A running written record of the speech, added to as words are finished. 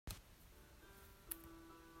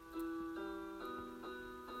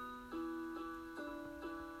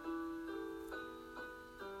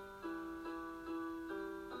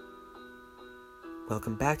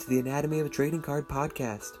Welcome back to the Anatomy of a Trading Card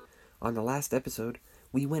podcast. On the last episode,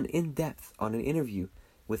 we went in depth on an interview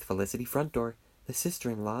with Felicity Frontdoor, the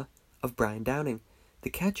sister-in-law of Brian Downing, the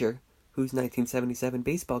catcher whose 1977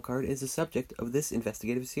 baseball card is the subject of this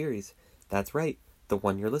investigative series. That's right, the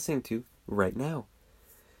one you're listening to right now.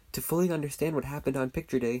 To fully understand what happened on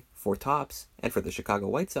picture day for Topps and for the Chicago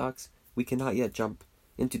White Sox, we cannot yet jump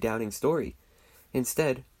into Downing's story.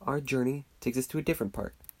 Instead, our journey takes us to a different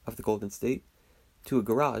part of the Golden State, to a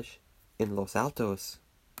garage in Los Altos.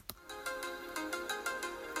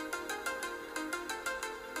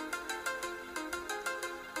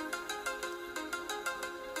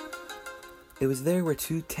 It was there where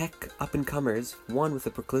two tech up-and-comers, one with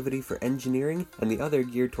a proclivity for engineering and the other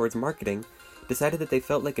geared towards marketing, decided that they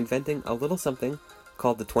felt like inventing a little something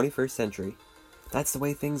called the 21st century. That's the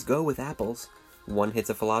way things go with apples. One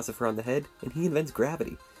hits a philosopher on the head, and he invents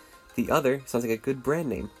gravity. The other sounds like a good brand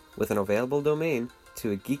name, with an available domain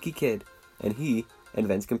to a geeky kid, and he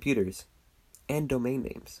invents computers. And domain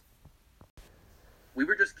names. We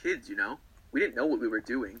were just kids, you know? We didn't know what we were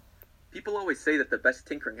doing. People always say that the best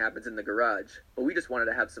tinkering happens in the garage, but we just wanted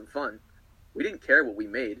to have some fun. We didn't care what we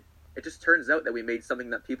made. It just turns out that we made something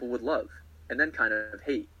that people would love, and then kind of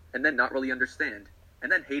hate, and then not really understand,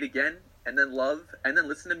 and then hate again, and then love, and then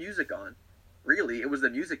listen to music on. Really, it was the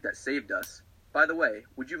music that saved us. By the way,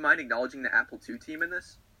 would you mind acknowledging the Apple II team in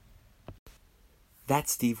this?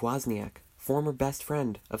 That's Steve Wozniak, former best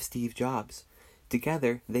friend of Steve Jobs.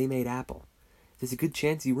 Together, they made Apple. There's a good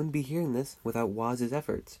chance you wouldn't be hearing this without Woz's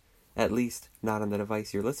efforts. At least, not on the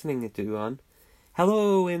device you're listening to on.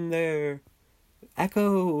 Hello in there!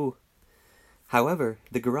 Echo! However,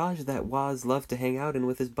 the garage that Woz loved to hang out in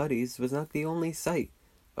with his buddies was not the only site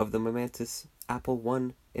of the momentous Apple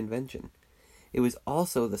I invention. It was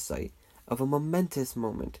also the site of a momentous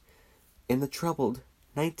moment in the troubled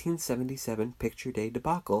 1977 picture day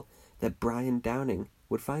debacle that Brian Downing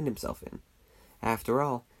would find himself in. After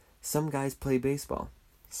all, some guys play baseball,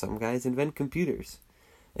 some guys invent computers,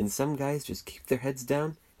 and some guys just keep their heads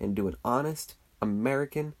down and do an honest,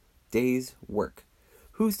 American day's work.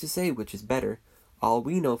 Who's to say which is better? All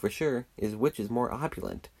we know for sure is which is more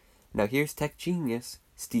opulent. Now here's tech genius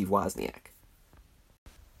Steve Wozniak.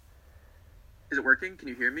 Is it working? Can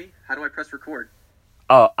you hear me? How do I press record?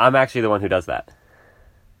 Oh, I'm actually the one who does that.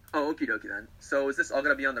 Oh, okie dokie then. So is this all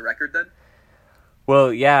going to be on the record then?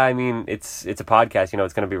 Well, yeah, I mean, it's a podcast,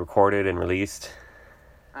 it's going to be recorded and released.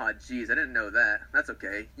 Aw, jeez, I didn't know that. That's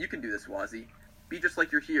okay. You can do this, Wozzy. Be just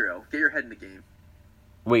like your hero. Get your head in the game.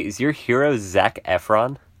 Wait, is your hero Zac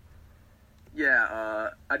Efron? Yeah,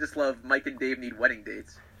 I just love Mike and Dave Need Wedding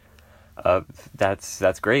Dates.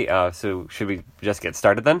 That's great. So should we just get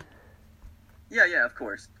started then? Yeah, of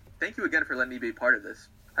course. Thank you again for letting me be a part of this.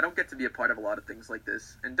 I don't get to be a part of a lot of things like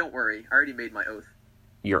this, and don't worry, I already made my oath.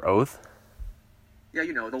 Your oath? Yeah,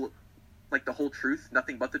 the whole truth,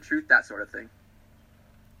 nothing but the truth, that sort of thing.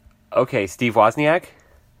 Okay, Steve Wozniak?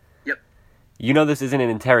 Yep. You know this isn't an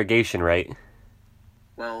interrogation, right?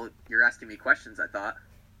 Well, you're asking me questions, I thought.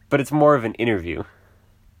 But it's more of an interview.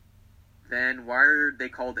 Then why are they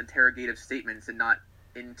called interrogative statements and not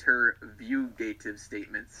interviewative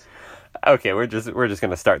statements? Okay, we're just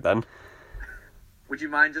gonna start then. Would you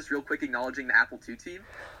mind just real quick acknowledging the Apple II team?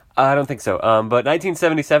 I don't think so. But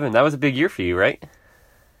 1977, that was a big year for you, right?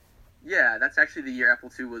 Yeah, that's actually the year Apple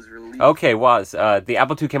II was released. Okay, Woz. The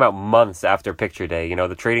Apple II came out months after Picture Day.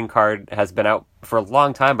 The trading card has been out for a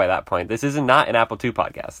long time by that point. This is not an Apple II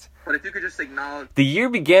podcast. But if you could just acknowledge... The year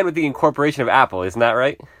began with the incorporation of Apple, isn't that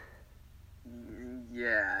right?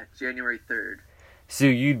 Yeah, January 3rd. So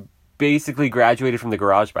you basically graduated from the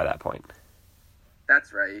garage by that point.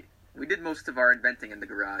 That's right. We did most of our inventing in the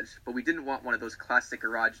garage, but we didn't want one of those classic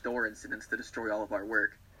garage door incidents to destroy all of our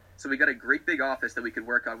work. So we got a great big office that we could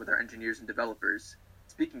work on with our engineers and developers.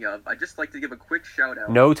 Speaking of, I'd just like to give a quick shout out.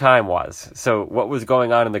 No time was. So what was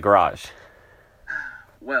going on in the garage?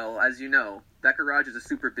 Well, as you know, that garage is a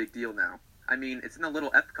super big deal now. I mean, it's in a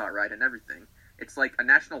little Epcot ride and everything. It's like a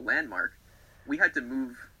national landmark. We had to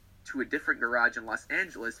move to a different garage in Los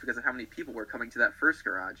Angeles because of how many people were coming to that first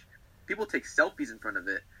garage. People take selfies in front of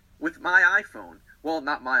it with my iPhone. Well,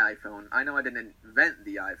 not my iPhone. I know I didn't invent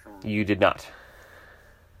the iPhone. You did not.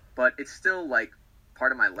 But it's still,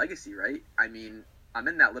 part of my legacy, right? I mean, I'm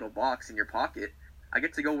in that little box in your pocket. I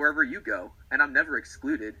get to go wherever you go, and I'm never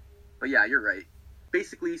excluded. But yeah, you're right.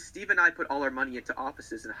 Basically, Steve and I put all our money into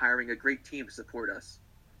offices and hiring a great team to support us.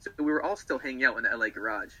 So we were all still hanging out in the LA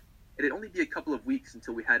garage. It'd only be a couple of weeks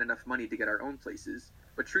until we had enough money to get our own places.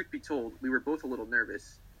 But truth be told, we were both a little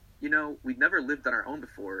nervous. We'd never lived on our own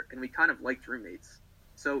before, and we kind of liked roommates.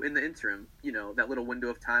 So in the interim, that little window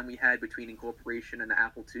of time we had between incorporation and the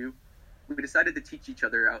Apple II, we decided to teach each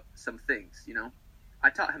other out some things. I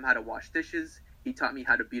taught him how to wash dishes. He taught me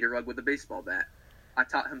how to beat a rug with a baseball bat. I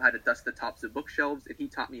taught him how to dust the tops of bookshelves, and he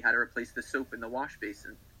taught me how to replace the soap in the wash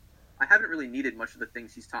basin. I haven't really needed much of the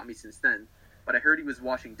things he's taught me since then, but I heard he was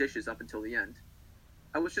washing dishes up until the end.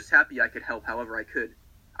 I was just happy I could help however I could.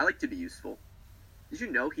 I like to be useful. Did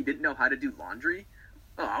you know he didn't know how to do laundry?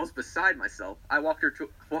 Oh, I was beside myself. I walked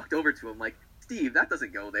over to him like, Steve, that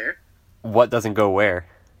doesn't go there. What doesn't go where?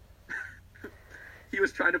 He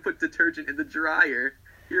was trying to put detergent in the dryer.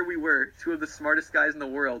 Here we were, two of the smartest guys in the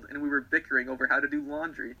world, and we were bickering over how to do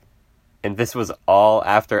laundry. And this was all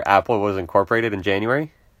after Apple was incorporated in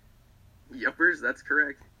January? Yuppers, that's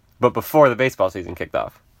correct. But before the baseball season kicked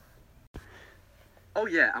off. Oh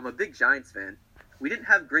yeah, I'm a big Giants fan. We didn't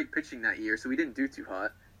have great pitching that year, so we didn't do too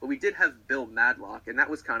hot. But we did have Bill Madlock, and that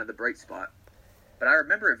was kind of the bright spot. But I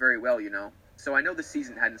remember it very well, so I know the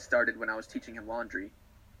season hadn't started when I was teaching him laundry.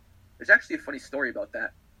 There's actually a funny story about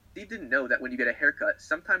that. Steve didn't know that when you get a haircut,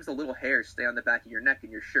 sometimes the little hairs stay on the back of your neck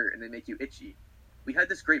and your shirt, and they make you itchy. We had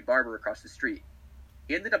this great barber across the street.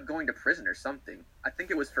 He ended up going to prison or something. I think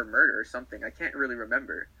it was for murder or something. I can't really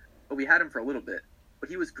remember. But we had him for a little bit. But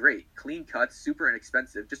he was great. Clean cuts, super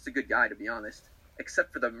inexpensive, just a good guy, to be honest.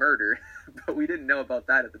 Except for the murder, but we didn't know about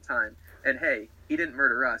that at the time. And hey, he didn't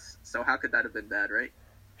murder us, so how could that have been bad, right?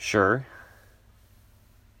 Sure.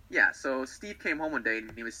 Yeah, so Steve came home one day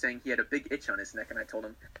and he was saying he had a big itch on his neck, and I told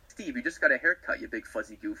him, Steve, you just got a haircut, you big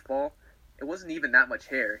fuzzy goofball. It wasn't even that much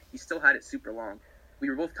hair. He still had it super long. We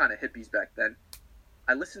were both kind of hippies back then.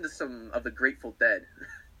 I listened to some of the Grateful Dead.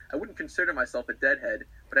 I wouldn't consider myself a Deadhead,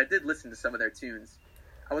 but I did listen to some of their tunes.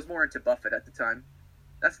 I was more into Buffett at the time.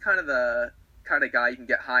 That's kind of the kind of guy you can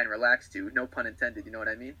get high and relax to, no pun intended, you know what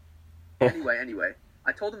I mean? Anyway,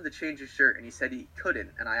 I told him to change his shirt, and he said he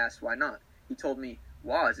couldn't, and I asked why not. He told me,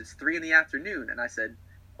 Woz, it's 3 PM, and I said,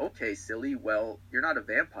 okay, silly, well, you're not a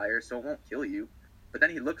vampire, so it won't kill you. But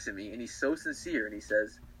then he looks at me, and he's so sincere, and he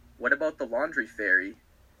says, what about the laundry fairy?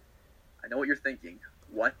 I know what you're thinking.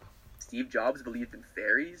 What? Steve Jobs believed in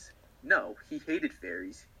fairies? No, he hated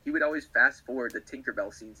fairies. He would always fast forward the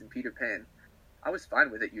Tinkerbell scenes in Peter Pan. I was fine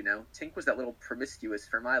with it, Tink was that little promiscuous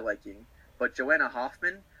for my liking. But Joanna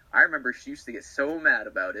Hoffman, I remember she used to get so mad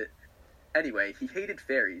about it. Anyway, he hated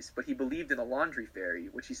fairies, but he believed in a laundry fairy,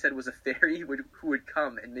 which he said was a fairy who would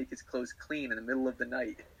come and make his clothes clean in the middle of the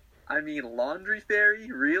night. I mean, laundry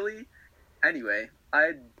fairy? Really? Anyway,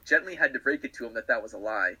 I gently had to break it to him that was a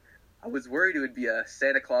lie. I was worried it would be a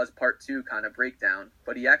Santa Claus Part 2 kind of breakdown,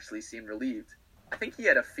 but he actually seemed relieved. I think he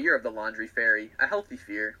had a fear of the laundry fairy, a healthy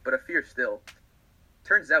fear, but a fear still.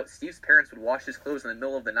 Turns out Steve's parents would wash his clothes in the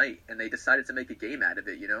middle of the night, and they decided to make a game out of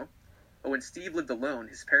it, But when Steve lived alone,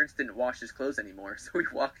 his parents didn't wash his clothes anymore, so he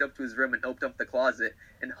walked up to his room and opened up the closet,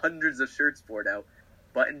 and hundreds of shirts poured out.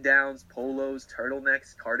 Button-downs, polos,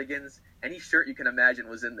 turtlenecks, cardigans, any shirt you can imagine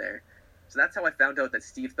was in there. So that's how I found out that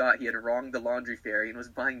Steve thought he had wronged the laundry fairy and was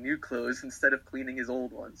buying new clothes instead of cleaning his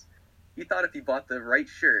old ones. He thought if he bought the right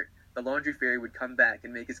shirt, the laundry fairy would come back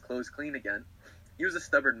and make his clothes clean again. He was a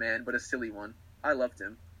stubborn man, but a silly one. I loved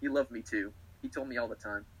him. He loved me too. He told me all the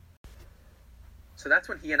time. So that's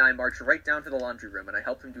when he and I marched right down to the laundry room, and I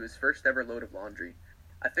helped him do his first ever load of laundry.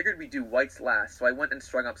 I figured we'd do whites last, so I went and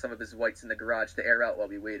strung up some of his whites in the garage to air out while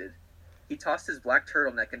we waited. He tossed his black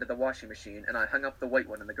turtleneck into the washing machine, and I hung up the white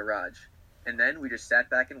one in the garage. And then we just sat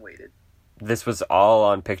back and waited. This was all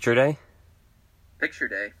on Picture Day? Picture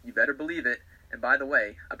Day, you better believe it. And by the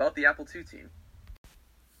way, about the Apple II team.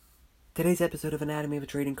 Today's episode of Anatomy of a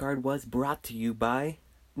Trading Card was brought to you by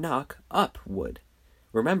Knock Up Wood.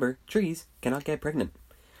 Remember, trees cannot get pregnant.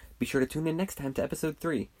 Be sure to tune in next time to episode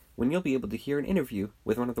 3, when you'll be able to hear an interview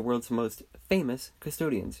with one of the world's most famous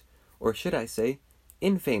custodians. Or should I say,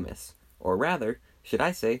 infamous. Or rather, should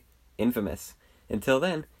I say, infamous. Until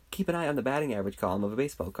then, keep an eye on the batting average column of a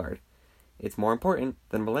baseball card. It's more important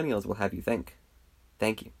than millennials will have you think.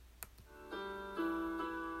 Thank you.